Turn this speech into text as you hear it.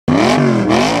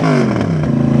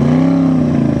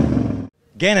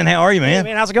Gannon, how are you, man? Hey,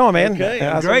 man, how's it going, man?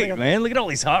 Okay, great, man. Look at all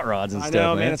these hot rods and stuff, I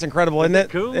know, man. It's incredible, isn't it?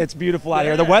 Cool. It's beautiful out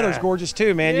here. The weather's gorgeous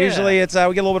too, man. Yeah. Usually it's we get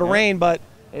a little bit of rain, but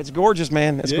it's gorgeous,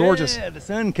 man. It's gorgeous. Yeah, the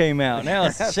sun came out. Now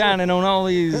it's shining on all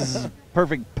these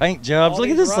perfect paint jobs. Look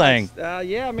at this thing.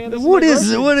 Yeah, man. What is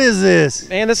this?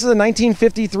 Man, this is a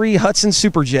 1953 Hudson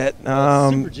Superjet.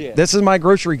 Superjet. This is my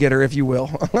grocery getter, if you will.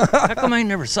 How come I ain't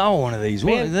never saw one of these?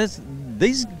 Man.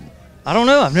 These, I don't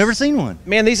know. I've never seen one.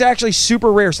 Man, these are actually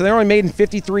super rare. So they're only made in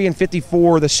 53 and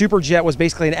 54. The Superjet was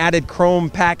basically an added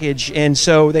chrome package, and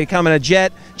so they come in a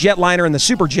jetliner, and the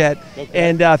Superjet. Okay.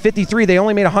 And 53, they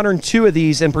only made 102 of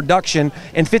these in production.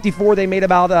 In 54, they made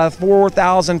about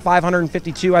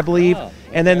 4,552, I believe. Oh, okay.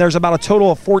 And then there's about a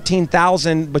total of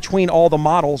 14,000 between all the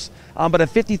models. But a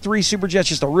 53 Superjet's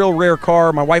just a real rare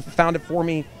car. My wife found it for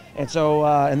me. And so,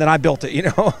 and then I built it, you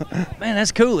know. Man,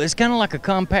 that's cool. It's kind of like a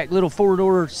compact little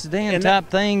four-door sedan type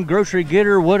thing, grocery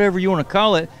getter, whatever you want to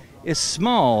call it. It's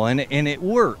small and it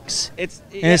works.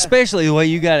 And especially the way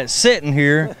you got it sitting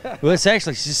here. Well, it's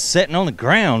actually just sitting on the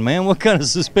ground, man. What kind of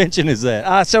suspension is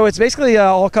that? So it's basically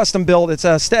all custom built. It's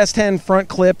a S10 front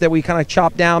clip that we kind of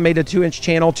chopped down, made a 2-inch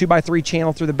channel, 2x3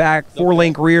 channel through the back,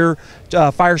 4-link rear,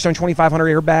 Firestone 2500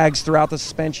 airbags throughout the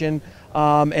suspension.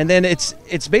 And then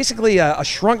it's basically a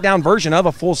shrunk down version of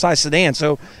a full-size sedan.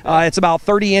 So it's about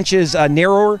 30 inches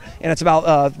narrower, and it's about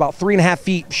 3.5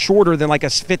 feet shorter than like a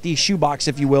 50 shoebox,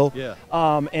 if you will. Yeah.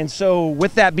 And so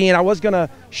with that being, I was gonna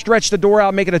stretch the door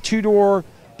out, make it a 2-door,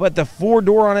 but the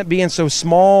 4-door on it being so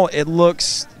small, it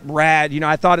looks rad. You know,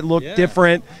 I thought it looked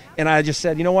different, and I just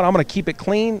said, you know what, I'm gonna keep it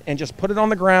clean and just put it on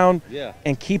the ground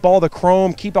and keep all the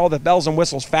chrome, keep all the bells and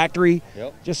whistles factory,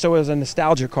 just so it was a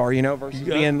nostalgia car, you know, versus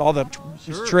being all the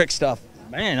trick stuff.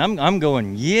 Man, I'm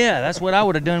going, yeah, that's what I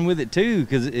would have done with it too,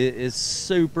 because it's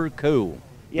super cool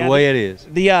the way it is.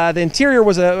 The interior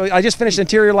was I just finished the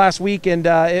interior last week, and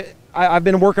I've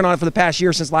been working on it for the past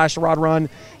year since last Rod Run,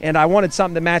 and I wanted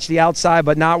something to match the outside,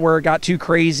 but not where it got too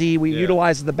crazy. We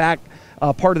utilized the back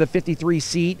part of the 53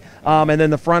 seat, and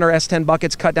then the front are S10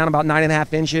 buckets cut down about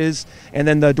 9.5 inches, and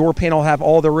then the door panel have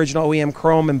all the original OEM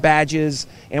chrome and badges,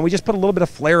 and we just put a little bit of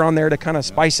flair on there to kind of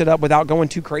spice it up without going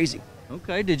too crazy.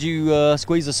 Okay, did you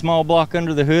squeeze a small block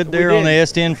under the hood there on the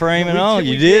S10 frame and all?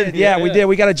 You did? Yeah, we did.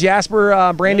 We got a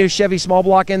Jasper brand new Chevy small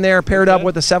block in there, paired up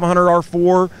with the 700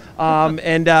 R4,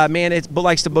 and man, it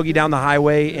likes to boogie down the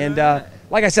highway. And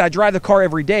like I said, I drive the car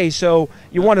every day, so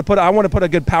I want to put a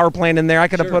good power plant in there. I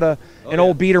could have put an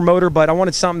old beater motor, but I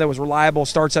wanted something that was reliable,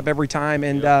 starts up every time,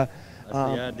 and that's the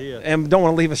idea. And don't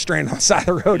want to leave us stranded on the side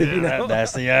of the road, if you know.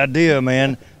 That's the idea,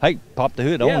 man. Hey, pop the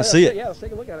hood. I want to see it. Yeah, let's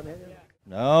take a look at it, man.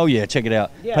 Oh yeah, check it out.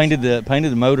 Painted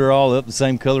the motor all up the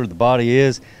same color the body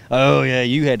is. Oh yeah,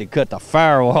 you had to cut the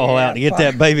firewall out to get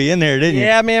that baby in there, didn't you?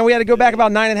 Yeah, man, we had to go back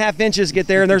about 9.5 inches to get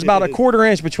there, and there's about a 1/4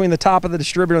 inch between the top of the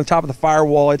distributor and the top of the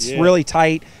firewall. It's really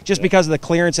tight just because of the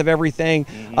clearance of everything.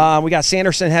 We got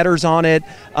Sanderson headers on it.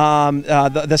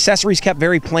 The accessories kept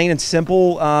very plain and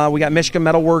simple. We got Michigan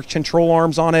metalwork control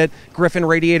arms on it, Griffin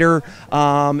radiator,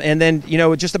 and then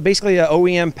just basically an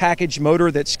OEM package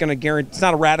motor that's going to guarantee. It's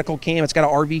not a radical cam. It's got an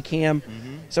RV cam.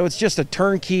 So it's just a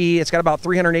turnkey. It's got about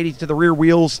 380 to the rear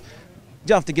wheels.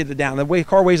 You have to get it down. The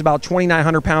car weighs about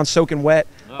 2,900 pounds soaking wet.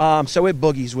 So it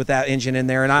boogies with that engine in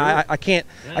there. And I can't,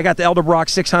 I got the Elderbrock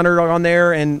 600 on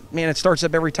there, and man, it starts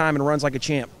up every time and runs like a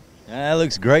champ. That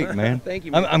looks great, man. Thank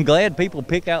you, man. I'm glad people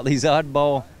pick out these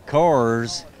oddball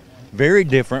cars, very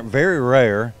different, very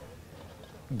rare.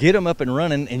 Get them up and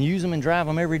running and use them and drive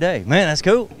them every day. Man, that's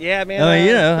cool. Yeah, man. I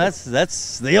mean,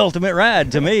 that's the ultimate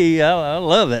ride to me. I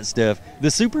love that stuff. The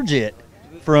Superjet,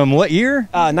 from what year?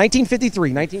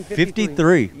 1953.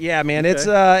 1953. Yeah, man.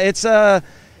 Okay.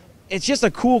 It's just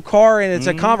a cool car, and it's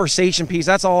a conversation piece.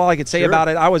 That's all I could say about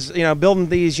it. I was, building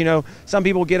these. Some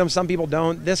people get them, some people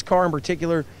don't. This car in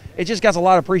particular, it just got a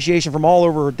lot of appreciation from all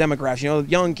over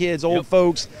demographics. Young kids, old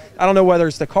folks. I don't know whether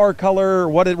it's the car color or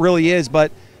what it really is,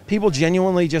 but people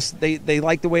genuinely just they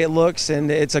like the way it looks, and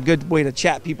it's a good way to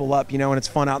chat people up, and it's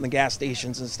fun out in the gas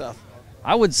stations and stuff.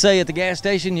 I would say at the gas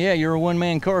station, yeah, you're a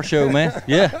one-man car show, man.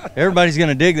 Yeah, everybody's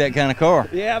gonna dig that kind of car.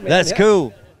 Yeah, man. That's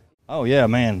cool. Oh yeah,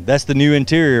 man, that's the new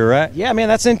interior, right? Yeah, man,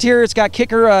 that's the interior. It's got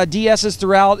kicker DSs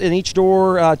throughout in each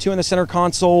door, 2 in the center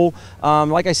console.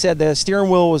 Like I said, the steering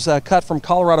wheel was cut from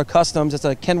Colorado Customs. It's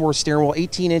a Kenworth steering wheel,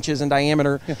 18 inches in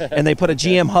diameter, and they put a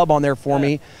GM hub on there for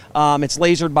me. It's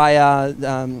lasered by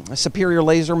Superior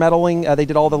Laser Metalling. They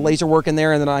did all the laser work in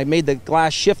there, and then I made the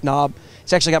glass shift knob.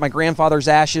 It's actually got my grandfather's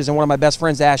ashes and one of my best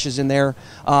friend's ashes in there,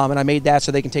 and I made that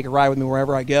so they can take a ride with me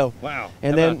wherever I go. Wow,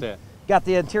 and how about that? Got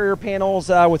the interior panels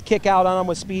with kick out on them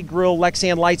with speed grille,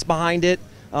 Lexan lights behind it,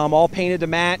 all painted to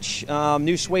match.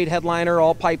 New suede headliner,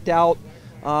 all piped out.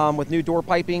 with new door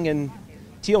piping and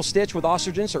teal stitch with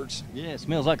ostrich inserts. Yeah, it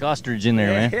smells like ostrich in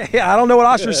there, man. Yeah, I don't know what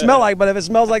ostrich smell like, but if it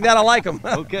smells like that, I like them.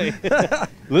 Okay.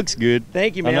 Looks good.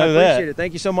 Thank you, man. I know appreciate it.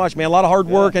 Thank you so much, man. A lot of hard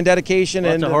work and dedication.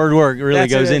 Lots of hard work really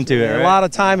goes into it, right? A lot of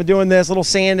time of doing this, little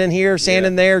sand in here, sand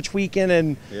in there, tweaking,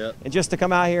 and just to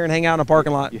come out here and hang out in a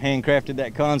parking lot. You handcrafted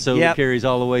that console that carries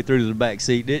all the way through to the back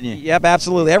seat, didn't you? Yep,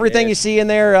 absolutely. Everything you see in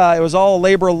there, it was all a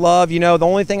labor of love. You know, the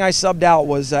only thing I subbed out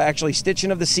was actually stitching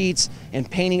of the seats and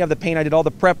painting of the paint. I did all the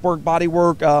prep work, body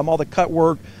work, all the cut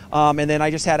work, and then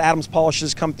I just had Adams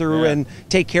Polishes come through and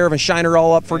take care of and shine her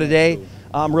all up for today. Cool.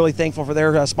 I'm really thankful for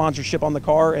their sponsorship on the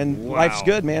car, and life's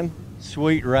good, man.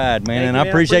 Sweet ride, man. And I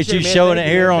appreciate you showing it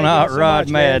here on Hot Rod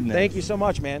Madness. Thank you so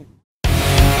much, man.